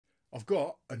I've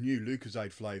got a new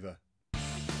Lucozade flavour.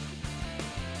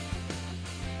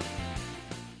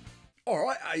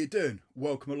 Alright, how you doing?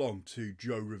 Welcome along to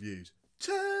Joereviews.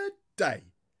 Today,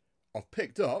 I've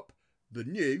picked up the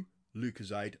new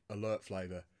Lucozade Alert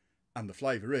flavour. And the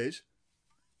flavour is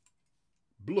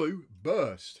Blue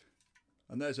Burst.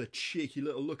 And there's a cheeky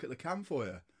little look at the can for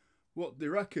you. What do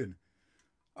you reckon?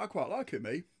 I quite like it,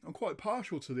 me. I'm quite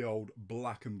partial to the old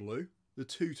black and blue. The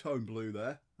two-tone blue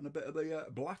there. And a bit of the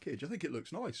blackage. I think it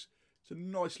looks nice. It's a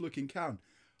nice looking can.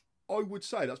 I would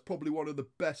say that's probably one of the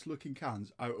best looking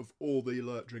cans out of all the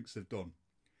Alert drinks they've done.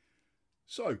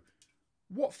 So,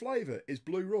 what flavour is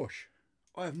Blue Rush?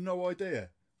 I have no idea.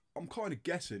 I'm kind of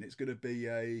guessing it's going to be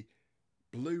a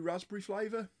blue raspberry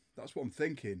flavour. That's what I'm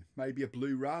thinking. Maybe a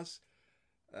blue ras.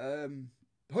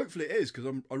 Hopefully it is,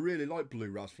 because I really like blue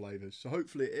ras flavours. So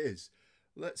hopefully it is.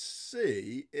 Let's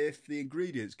see if the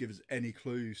ingredients give us any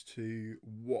clues to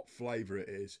what flavour it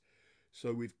is.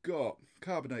 So we've got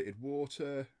carbonated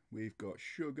water, we've got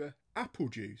sugar, apple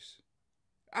juice.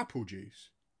 Apple juice?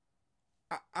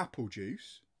 Apple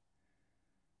juice?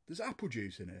 There's apple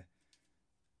juice in here.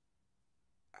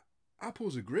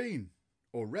 Apples are green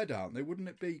or red, aren't they? Wouldn't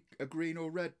it be a green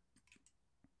or red?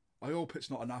 I hope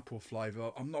it's not an apple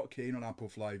flavour. I'm not keen on apple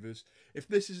flavours. If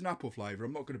this is an apple flavour,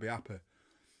 I'm not going to be happy.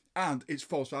 And it's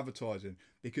false advertising,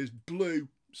 because blue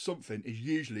something is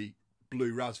usually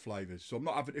blue ras flavours. So I'm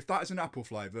not having, if that is an apple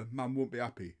flavour, man won't be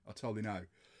happy, I'll tell you now.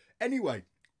 Anyway,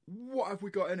 what have we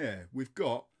got in here? We've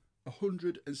got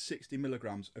 160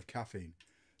 milligrams of caffeine.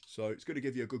 So it's going to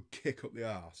give you a good kick up the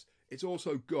arse. It's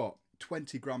also got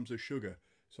 20 grams of sugar.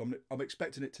 So I'm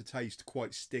expecting it to taste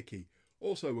quite sticky.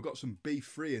 Also, we've got some beef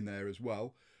free in there as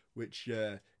well, which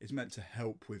is meant to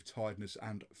help with tiredness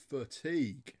and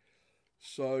fatigue.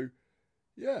 So,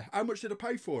 yeah, how much did I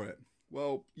pay for it?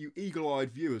 Well, you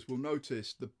eagle-eyed viewers will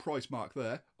notice the price mark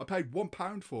there. I paid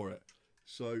 £1 for it.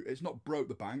 So it's not broke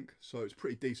the bank. So it's a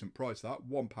pretty decent price, that.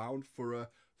 £1 for a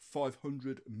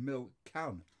 500ml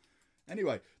can.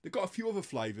 Anyway, they've got a few other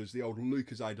flavours, the old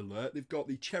Lucozade Alert. They've got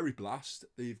the Cherry Blast.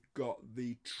 They've got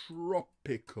the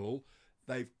Tropical.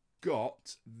 They've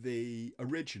got the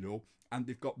Original. And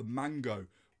they've got the Mango,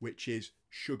 which is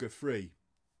sugar-free.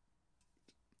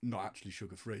 Not actually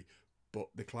sugar-free, but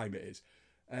they claim it is.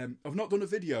 I've not done a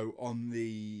video on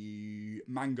the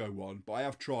mango one, but I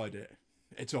have tried it.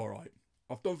 It's alright.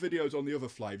 I've done videos on the other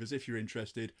flavours. If you're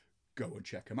interested, go and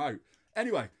check them out.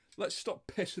 Anyway, let's stop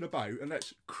pissing about and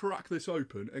let's crack this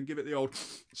open and give it the old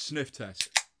sniff test.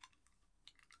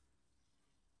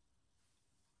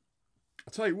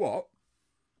 I'll tell you what.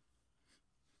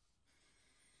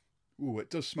 Ooh, it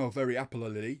does smell very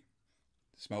apple-y.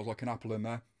 Smells like an apple in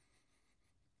there.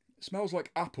 It smells like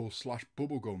apple /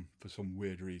 bubblegum for some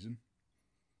weird reason.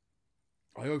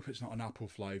 I hope it's not an apple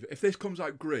flavour. If this comes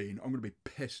out green, I'm going to be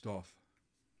pissed off.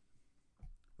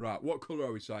 Right, what colour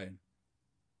are we saying?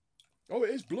 Oh, it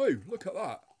is blue. Look at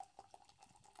that.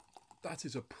 That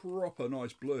is a proper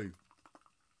nice blue.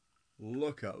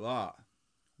 Look at that.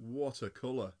 What a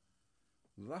colour.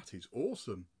 That is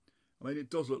awesome. I mean,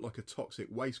 it does look like a toxic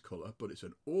waste colour, but it's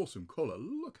an awesome colour.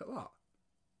 Look at that.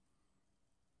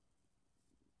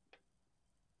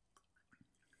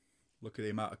 Look at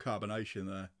the amount of carbonation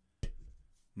there.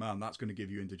 Man, that's going to give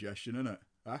you indigestion, isn't it?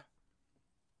 Huh?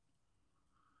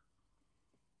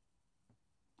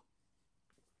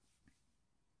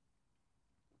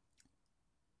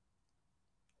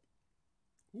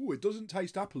 Ooh, it doesn't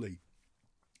taste appley. It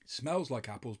smells like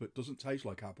apples, but doesn't taste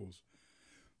like apples.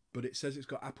 But it says it's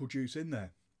got apple juice in there.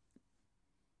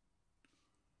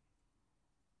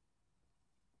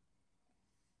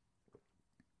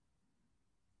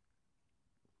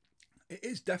 It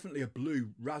is definitely a blue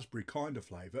raspberry kind of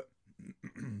flavour.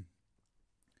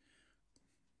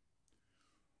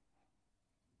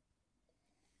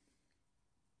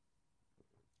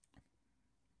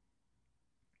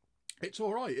 It's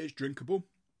alright, it's drinkable.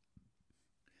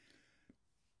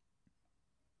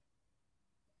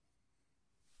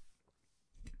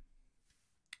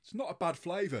 It's not a bad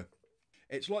flavour.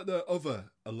 It's like the other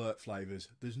Alert flavours.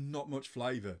 There's not much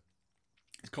flavour.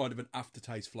 It's kind of an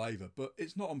aftertaste flavour, but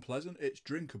it's not unpleasant. It's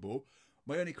drinkable.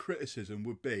 My only criticism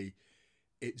would be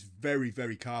it's very,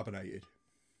 very carbonated.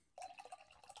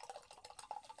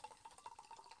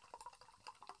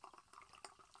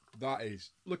 That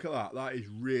is, look at that. That is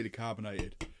really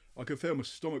carbonated. I can feel my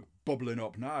stomach bubbling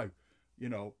up now. You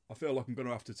know, I feel like I'm going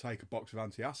to have to take a box of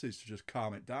antacids to just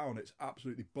calm it down. It's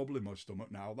absolutely bubbling my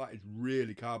stomach now. That is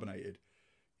really carbonated,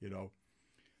 you know.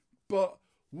 But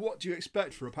what do you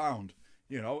expect for £1?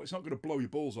 You know, it's not going to blow your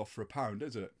balls off for £1,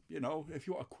 is it? You know, if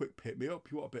you want a quick pick-me-up,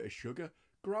 you want a bit of sugar,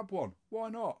 grab one. Why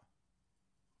not?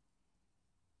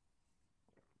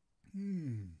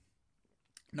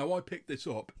 Now, I picked this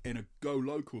up in a Go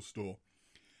Local store.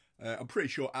 I'm pretty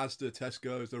sure Asda,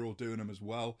 Tesco's, they're all doing them as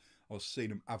well. I've seen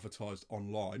them advertised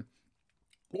online.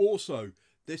 Also,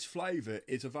 this flavour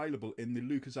is available in the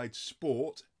Lucozade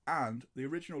Sport and the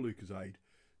original Lucozade.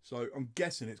 So I'm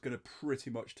guessing it's going to pretty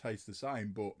much taste the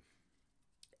same, but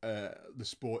the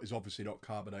Sport is obviously not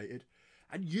carbonated.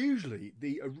 And usually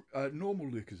the normal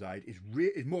Lucozade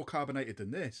is more carbonated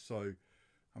than this, so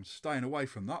I'm staying away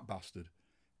from that bastard.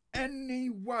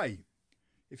 Anyway,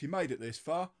 if you made it this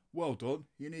far, well done,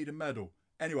 you need a medal.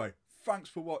 Anyway, thanks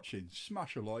for watching.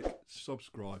 Smash a like,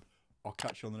 subscribe. I'll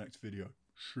catch you on the next video.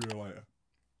 See you later.